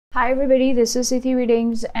Hi everybody, this is Sithi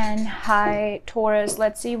Readings, and hi Taurus.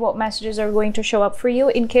 Let's see what messages are going to show up for you.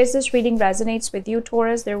 In case this reading resonates with you,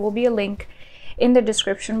 Taurus, there will be a link in the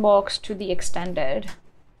description box to the extended.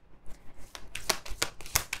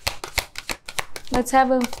 Let's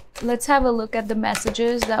have a look at the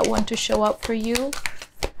messages that want to show up for you.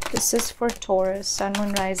 This is for Taurus, Sun,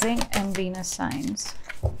 Moon, Rising, and Venus signs.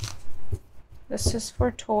 This is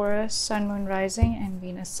for Taurus, Sun, Moon, Rising, and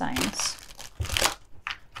Venus signs.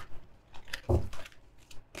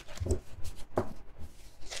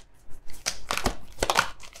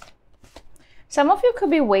 Some of you could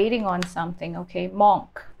be waiting on something, okay?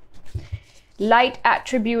 Monk. Light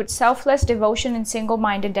attribute, selfless devotion and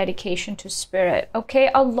single-minded dedication to spirit. Okay,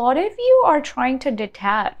 a lot of you are trying to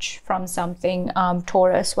detach from something,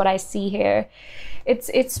 Taurus, what I see here.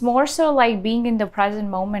 It's more so like being in the present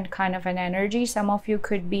moment kind of an energy. Some of you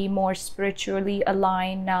could be more spiritually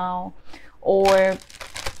aligned now, or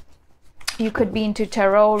you could be into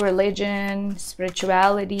tarot, religion,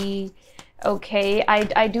 spirituality. Okay,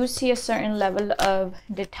 I do see a certain level of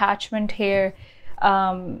detachment here.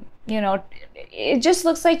 You know, it just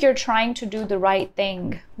looks like you're trying to do the right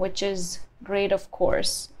thing, which is great, of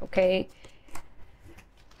course. Okay.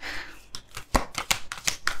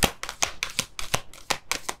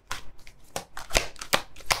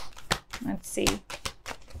 Let's see.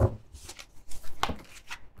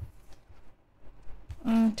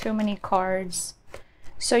 Too many cards.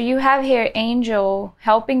 So you have here angel,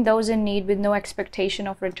 helping those in need with no expectation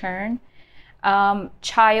of return.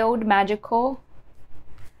 Child, magical.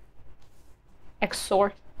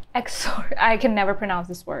 I can never pronounce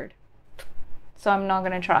this word, so I'm not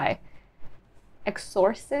gonna try.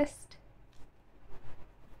 Exorcist.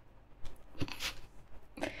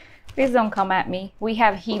 Please don't come at me. We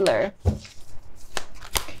have healer.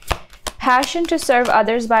 Passion to serve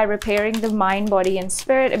others by repairing the mind, body, and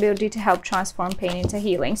spirit. Ability to help transform pain into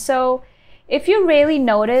healing. So if you really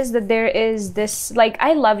notice that there is this, like,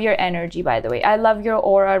 I love your energy, by the way. I love your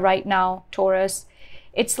aura right now, Taurus.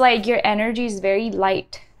 It's like your energy is very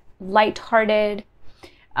light-hearted,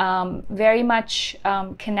 very much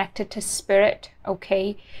connected to spirit,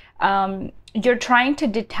 okay? You're trying to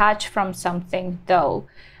detach from something, though.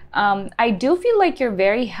 I do feel like you're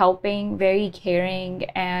very helping, very caring,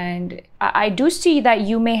 and I do see that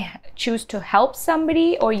you may choose to help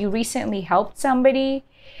somebody, or you recently helped somebody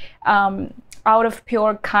out of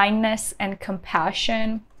pure kindness and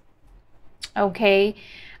compassion, okay?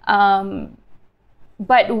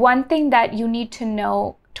 But one thing that you need to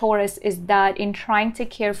know, Taurus, is that in trying to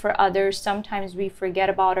care for others, sometimes we forget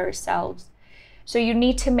about ourselves. So you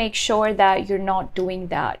need to make sure that you're not doing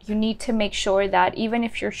that. You need to make sure that even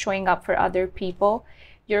if you're showing up for other people,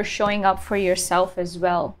 you're showing up for yourself as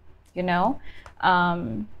well, you know?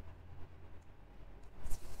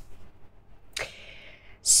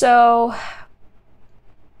 So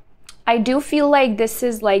I do feel like this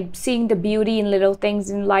is like seeing the beauty in little things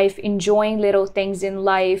in life, enjoying little things in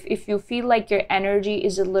life. If you feel like your energy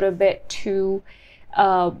is a little bit too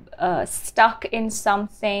stuck in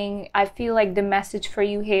something, I feel like the message for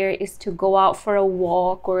you here is to go out for a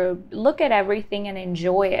walk or look at everything and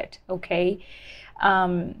enjoy it, okay?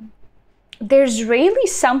 There's really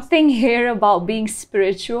something here about being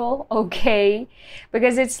spiritual, okay?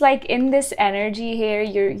 Because it's like in this energy here,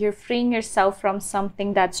 you're freeing yourself from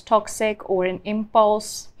something that's toxic or an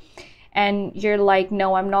impulse, and you're like,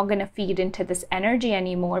 no, I'm not gonna feed into this energy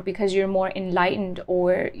anymore, because you're more enlightened,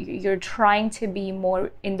 or you're trying to be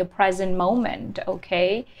more in the present moment,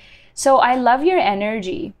 okay? So I love your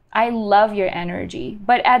energy. I love your energy.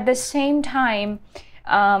 But at the same time,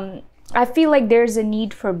 I feel like there's a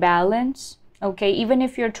need for balance, okay? Even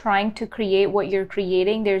if you're trying to create what you're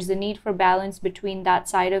creating, there's a need for balance between that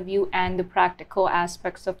side of you and the practical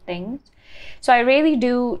aspects of things. So I really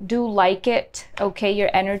do like it, okay? Your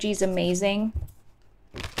energy is amazing.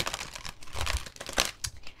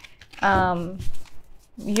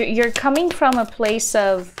 You're coming from a place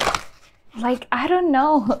of, like, I don't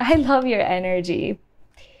know. I love your energy.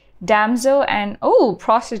 Damsel and, oh,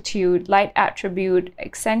 prostitute, light attribute,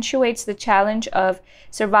 accentuates the challenge of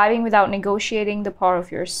surviving without negotiating the power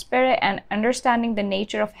of your spirit, and understanding the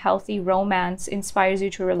nature of healthy romance inspires you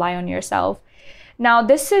to rely on yourself. Now,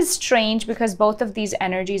 this is strange because both of these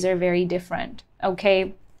energies are very different,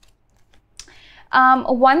 okay?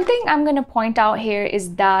 One thing I'm going to point out here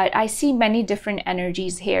is that I see many different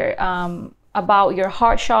energies here. About your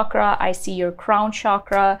heart chakra, I see your crown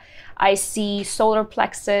chakra, I see solar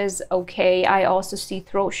plexus, okay? I also see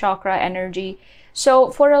throat chakra energy.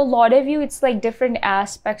 So for a lot of you, it's like different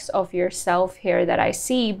aspects of yourself here that I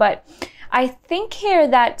see, but I think here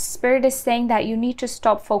that Spirit is saying that you need to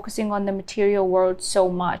stop focusing on the material world so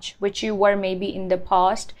much, which you were maybe in the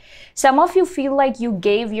past. Some of you feel like you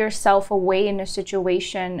gave yourself away in a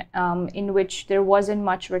situation in which there wasn't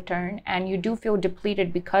much return, and you do feel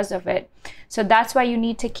depleted because of it. So that's why you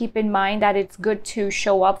need to keep in mind that it's good to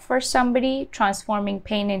show up for somebody, transforming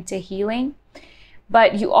pain into healing.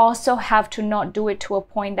 But you also have to not do it to a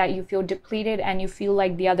point that you feel depleted and you feel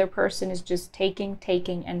like the other person is just taking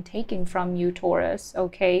from you, Taurus,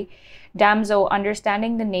 okay? Damsel,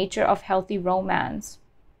 understanding the nature of healthy romance.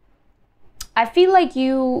 I feel like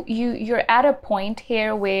you're at a point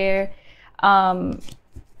here where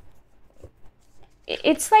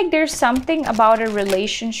it's like there's something about a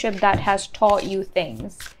relationship that has taught you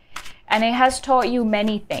things. And it has taught you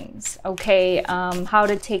many things, okay? How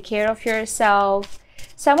to take care of yourself.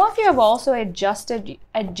 Some of you have also adjusted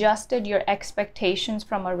your expectations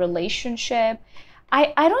from a relationship.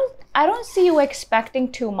 I don't see you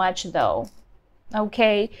expecting too much though,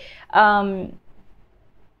 okay?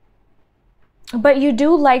 But you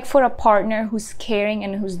do like for a partner who's caring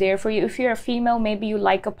and who's there for you. If you're a female, maybe you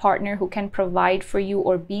like a partner who can provide for you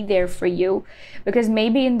or be there for you. Because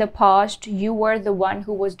maybe in the past, you were the one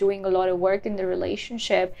who was doing a lot of work in the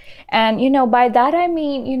relationship. And, you know, by that I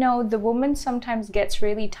mean, you know, the woman sometimes gets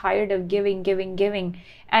really tired of giving.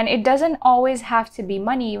 And it doesn't always have to be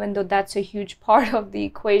money, even though that's a huge part of the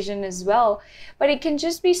equation as well. But it can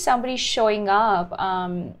just be somebody showing up.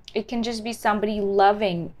 It can just be somebody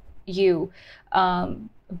loving you,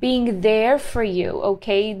 being there for you,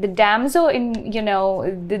 okay? The damsel in, you know,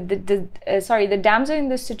 the damsel in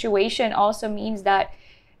this situation also means that,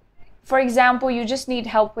 for example, you just need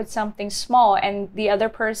help with something small and the other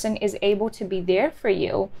person is able to be there for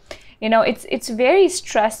you. You know, it's very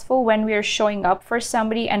stressful when we're showing up for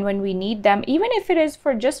somebody and when we need them, even if it is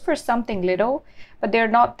for just for something little, but they're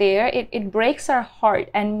not there. It breaks our heart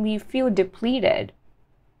and we feel depleted.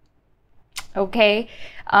 Okay,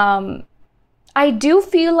 I do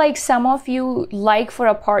feel like some of you like for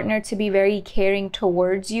a partner to be very caring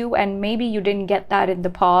towards you, and maybe you didn't get that in the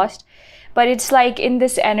past, but it's like in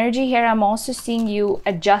this energy here, I'm also seeing you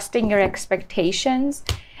adjusting your expectations,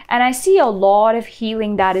 and I see a lot of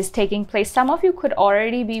healing that is taking place. Some of you could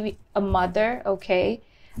already be a mother, okay,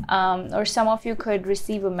 or some of you could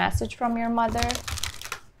receive a message from your mother.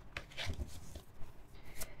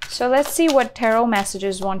 So let's see what tarot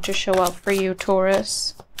messages want to show up for you,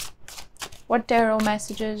 Taurus. What tarot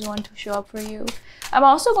messages want to show up for you? I'm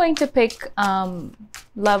also going to pick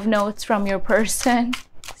love notes from your person.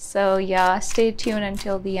 So yeah, stay tuned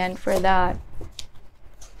until the end for that.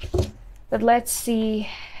 But let's see.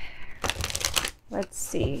 Let's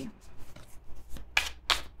see.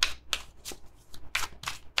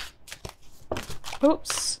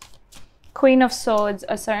 Oops. Queen of Swords,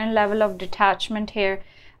 a certain level of detachment here.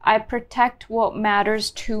 I protect what matters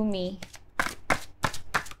to me.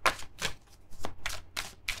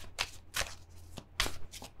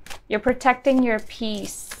 You're protecting your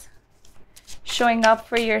peace, showing up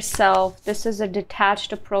for yourself. This is a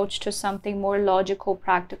detached approach to something more logical,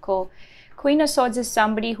 practical. Queen of Swords is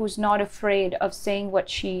somebody who's not afraid of saying what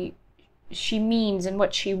she means and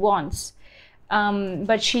what she wants.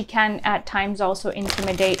 But she can at times also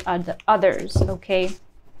intimidate others, okay?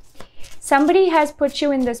 Somebody has put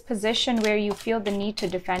you in this position where you feel the need to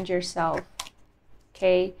defend yourself,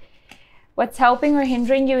 okay? What's helping or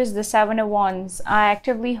hindering you is the Seven of Wands. I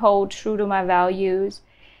actively hold true to my values.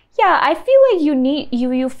 Yeah, I feel like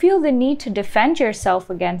you feel the need to defend yourself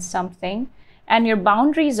against something, and your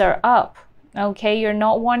boundaries are up, okay? You're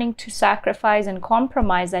not wanting to sacrifice and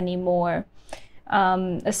compromise anymore.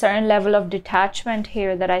 A certain level of detachment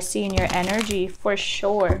here that I see in your energy, for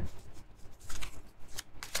sure.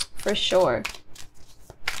 For sure.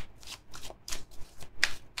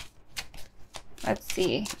 Let's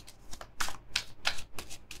see.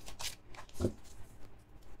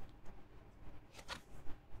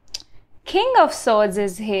 King of Swords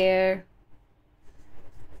is here.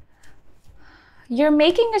 You're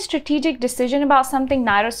making a strategic decision about something,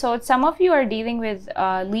 Knight of Swords. Some of you are dealing with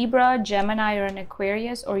Libra, Gemini, or an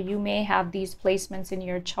Aquarius, or you may have these placements in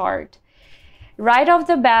your chart. Right off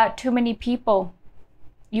the bat, too many people.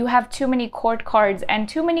 You have too many court cards, and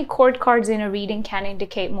too many court cards in a reading can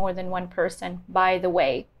indicate more than one person, by the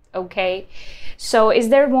way, okay? So is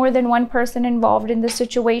there more than one person involved in the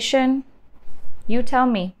situation? You tell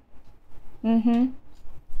me.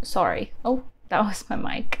 Sorry. Oh, that was my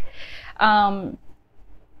mic.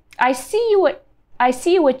 I see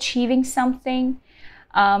you achieving something.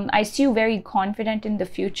 I see you very confident in the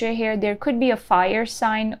future here. There could be a fire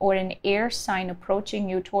sign or an air sign approaching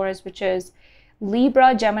you, Taurus, which is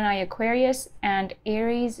Libra, Gemini, Aquarius, and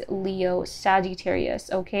Aries, Leo,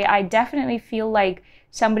 Sagittarius. Okay, I definitely feel like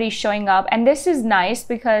somebody's showing up, and this is nice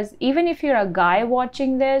because even if you're a guy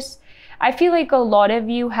watching this, I feel like a lot of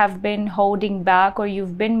you have been holding back, or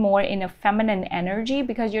you've been more in a feminine energy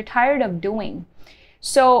because you're tired of doing.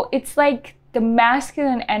 So it's like the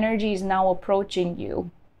masculine energy is now approaching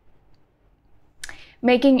you,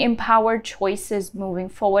 making empowered choices moving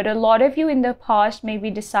forward. A lot of you in the past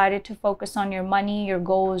maybe decided to focus on your money, your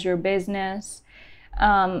goals, your business,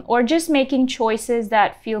 or just making choices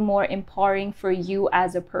that feel more empowering for you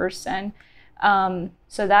as a person.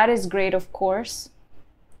 So that is great, of course.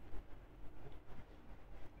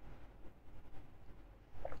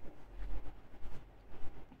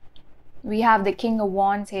 We have the King of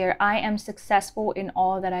Wands here. I am successful in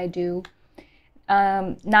all that I do.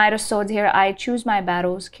 Knight of Swords here. I choose my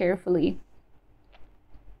battles carefully.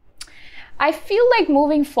 I feel like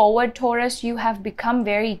moving forward, Taurus, you have become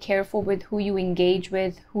very careful with who you engage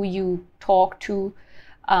with, who you talk to.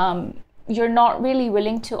 You're not really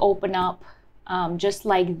willing to open up just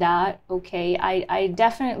like that, okay? I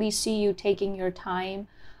definitely see you taking your time,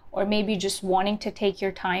 or maybe just wanting to take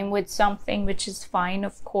your time with something, which is fine,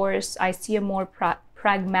 of course. I see a more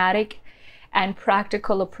pragmatic and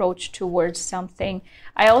practical approach towards something.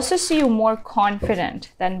 I also see you more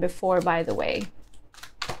confident than before, by the way.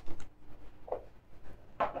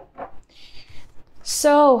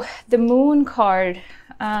 So the Moon card,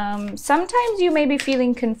 sometimes you may be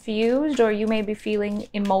feeling confused, or you may be feeling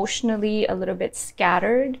emotionally a little bit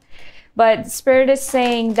scattered, but Spirit is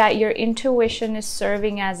saying that your intuition is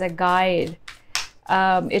serving as a guide.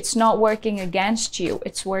 It's not working against you,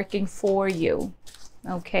 it's working for you,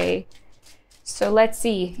 okay? So let's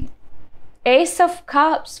see. Ace of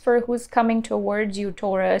Cups for who's coming towards you,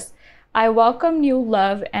 Taurus. I welcome new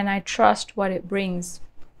love and I trust what it brings.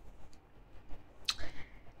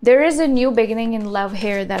 There is a new beginning in love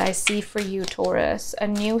here that I see for you, Taurus. A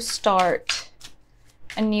new start,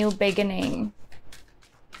 a new beginning.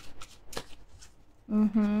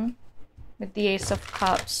 With the Ace of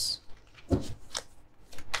Cups.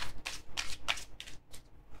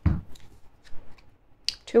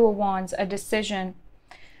 Two of Wands, a decision.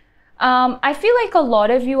 I feel like a lot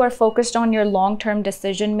of you are focused on your long-term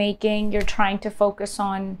decision making. You're trying to focus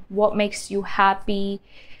on what makes you happy,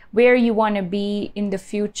 where you want to be in the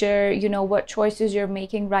future, you know, what choices you're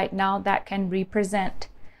making right now that can represent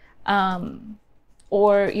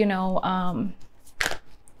or, you know,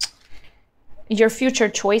 your future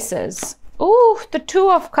choices. Ooh, the Two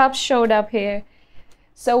of Cups showed up here.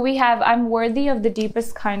 So we have, I'm worthy of the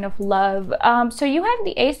deepest kind of love. So you have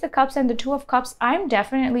the Ace of Cups and the Two of Cups. I'm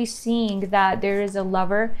definitely seeing that there is a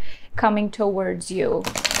lover coming towards you.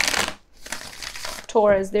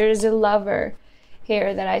 Taurus, there is a lover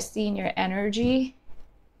here that I see in your energy.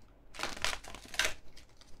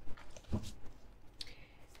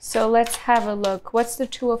 So let's have a look. What's the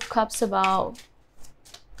Two of Cups about?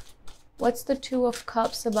 What's the Two of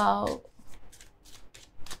Cups about?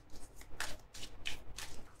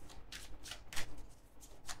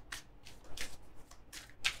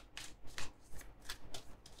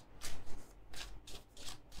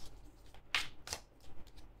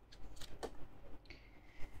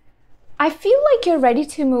 I feel like you're ready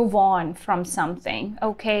to move on from something,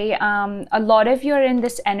 okay? A lot of you are in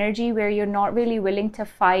this energy where you're not really willing to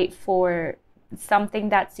fight for something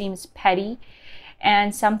that seems petty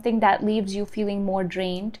and something that leaves you feeling more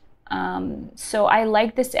drained. So I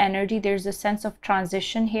like this energy. There's a sense of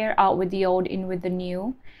transition here, out with the old, in with the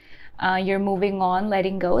new. You're moving on,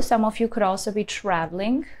 letting go. Some of you could also be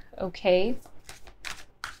traveling, okay?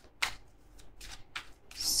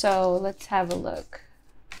 So let's have a look.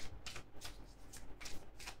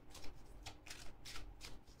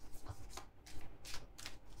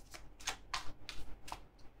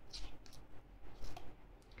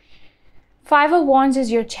 Five of Wands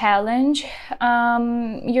is your challenge.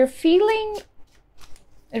 You're feeling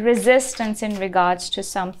resistance in regards to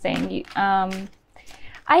something.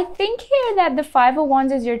 I think here that the Five of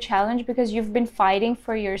Wands is your challenge because you've been fighting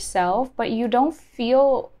for yourself, but you don't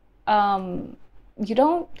feel, you're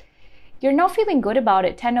not feeling good about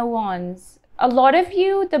it. Ten of Wands. A lot of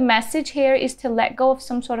you, the message here is to let go of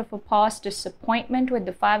some sort of a past disappointment with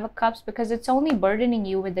the Five of Cups, because it's only burdening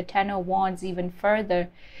you with the Ten of Wands even further,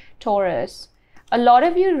 Taurus. A lot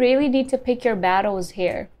of you really need to pick your battles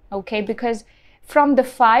here, okay? Because from the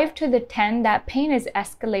 5 to the 10, that pain is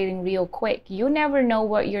escalating real quick. You never know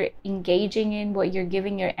what you're engaging in, what you're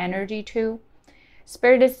giving your energy to.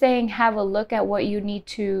 Spirit is saying, have a look at what you need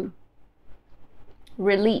to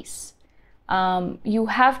release. You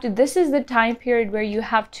have to, this is the time period where you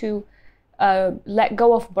have to let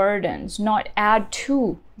go of burdens, not add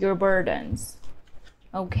to your burdens.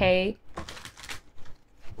 Okay.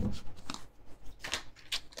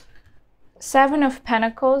 Seven of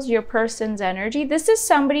Pentacles, your person's energy. This is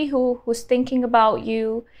somebody who's thinking about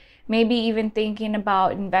you, maybe even thinking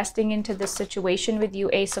about investing into this situation with you.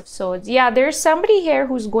 Ace of Swords. Yeah, there's somebody here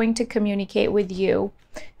who's going to communicate with you.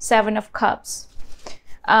 Seven of Cups.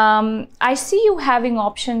 I see you having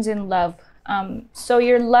options in love. So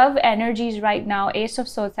your love energies right now, Ace of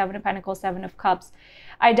Swords, Seven of Pentacles, Seven of Cups.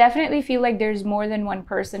 I definitely feel like there's more than one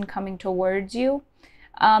person coming towards you.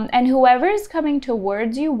 And whoever is coming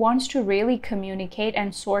towards you wants to really communicate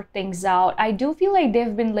and sort things out. I do feel like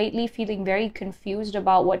they've been lately feeling very confused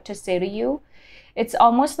about what to say to you. It's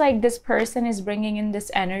almost like this person is bringing in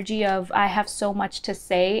this energy of, I have so much to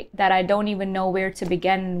say that I don't even know where to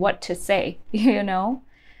begin and what to say, you know?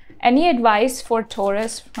 Any advice for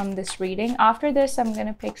Taurus from this reading? After this, I'm going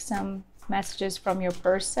to pick some messages from your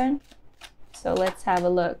person. So let's have a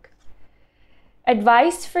look.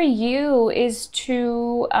 Advice for you is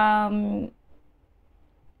to,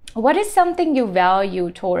 what is something you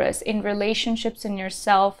value, Taurus, in relationships, in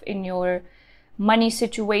yourself, in your money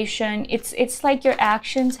situation? It's like your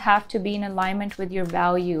actions have to be in alignment with your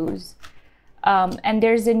values. And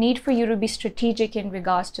there's a need for you to be strategic in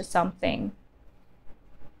regards to something.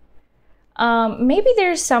 Maybe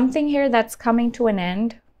there's something here that's coming to an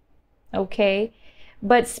end. Okay.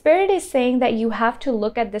 But Spirit is saying that you have to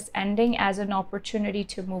look at this ending as an opportunity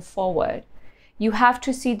to move forward. You have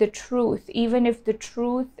to see the truth, even if the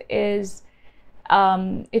truth is,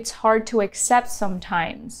 it's hard to accept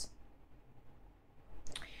sometimes.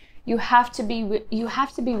 You have to be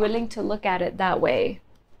willing to look at it that way.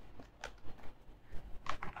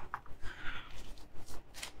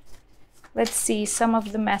 Let's see some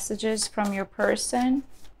of the messages from your person.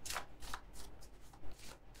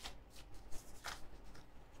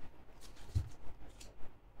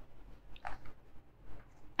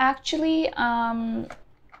 Actually,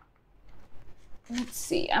 let's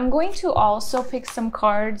see. I'm going to also pick some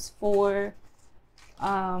cards for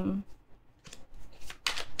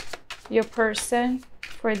your person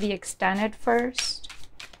for the extended first.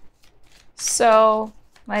 So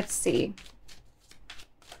let's see.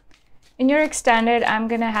 In your extended, I'm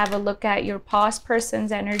going to have a look at your past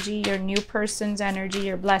person's energy, your new person's energy,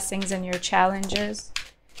 your blessings and your challenges.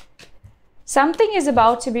 Something is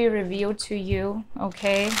about to be revealed to you,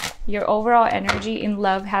 okay? Your overall energy in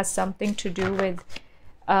love has something to do with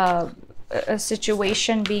a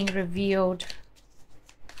situation being revealed,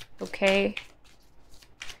 okay?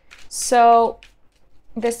 So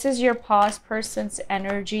this is your past person's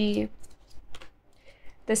energy.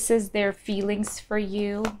 This is their feelings for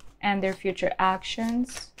you and their future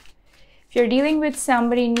actions. If you're dealing with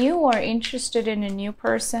somebody new or interested in a new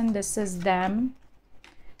person, this is them.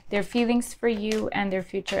 Their feelings for you and their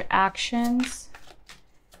future actions.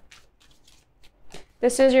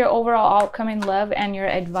 This is your overall outcome in love and your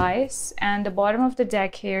advice. And the bottom of the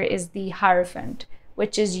deck here is the Hierophant,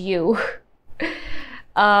 which is you.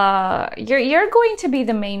 You're going to be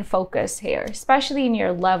the main focus here, especially in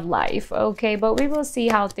your love life, okay? But we will see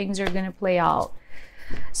how things are going to play out.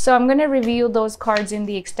 So I'm going to reveal those cards in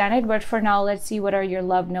the extended, but for now, let's see what are your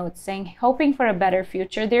love notes saying. Hoping for a better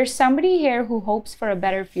future. There's somebody here who hopes for a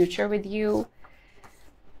better future with you.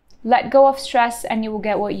 Let go of stress and you will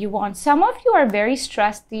get what you want. Some of you are very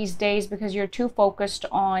stressed these days because you're too focused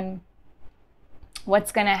on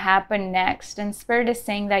what's going to happen next. And Spirit is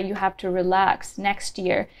saying that you have to relax next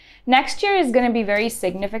year. Next year is going to be very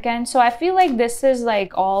significant. So I feel like this is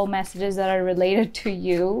like all messages that are related to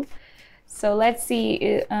you. So let's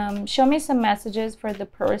see, show me some messages for the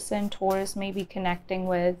person Taurus may be connecting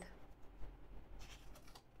with.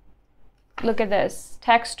 Look at this,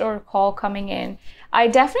 text or call coming in. I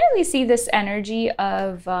definitely see this energy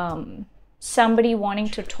of somebody wanting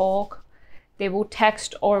to talk. They will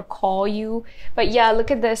text or call you. But yeah,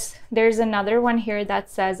 look at this. There's another one here that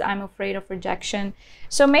says, I'm afraid of rejection.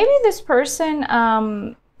 So maybe this person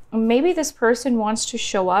wants to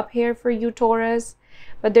show up here for you, Taurus,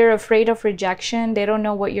 but they're afraid of rejection. They don't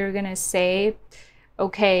know what you're gonna say.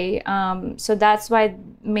 Okay, so that's why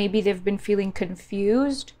maybe they've been feeling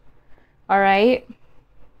confused. All right.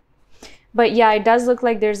 But yeah, it does look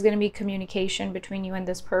like there's gonna be communication between you and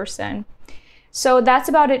this person. So that's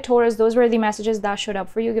about it, Taurus. Those were the messages that showed up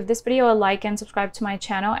for you. Give this video a like and subscribe to my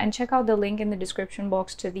channel, and check out the link in the description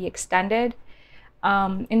box to the extended.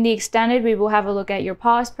 In the extended, we will have a look at your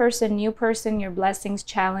past person, new person, your blessings,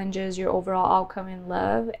 challenges, your overall outcome in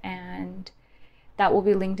love, and that will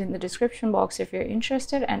be linked in the description box if you're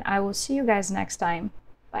interested. And I will see you guys next time.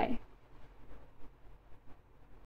 Bye.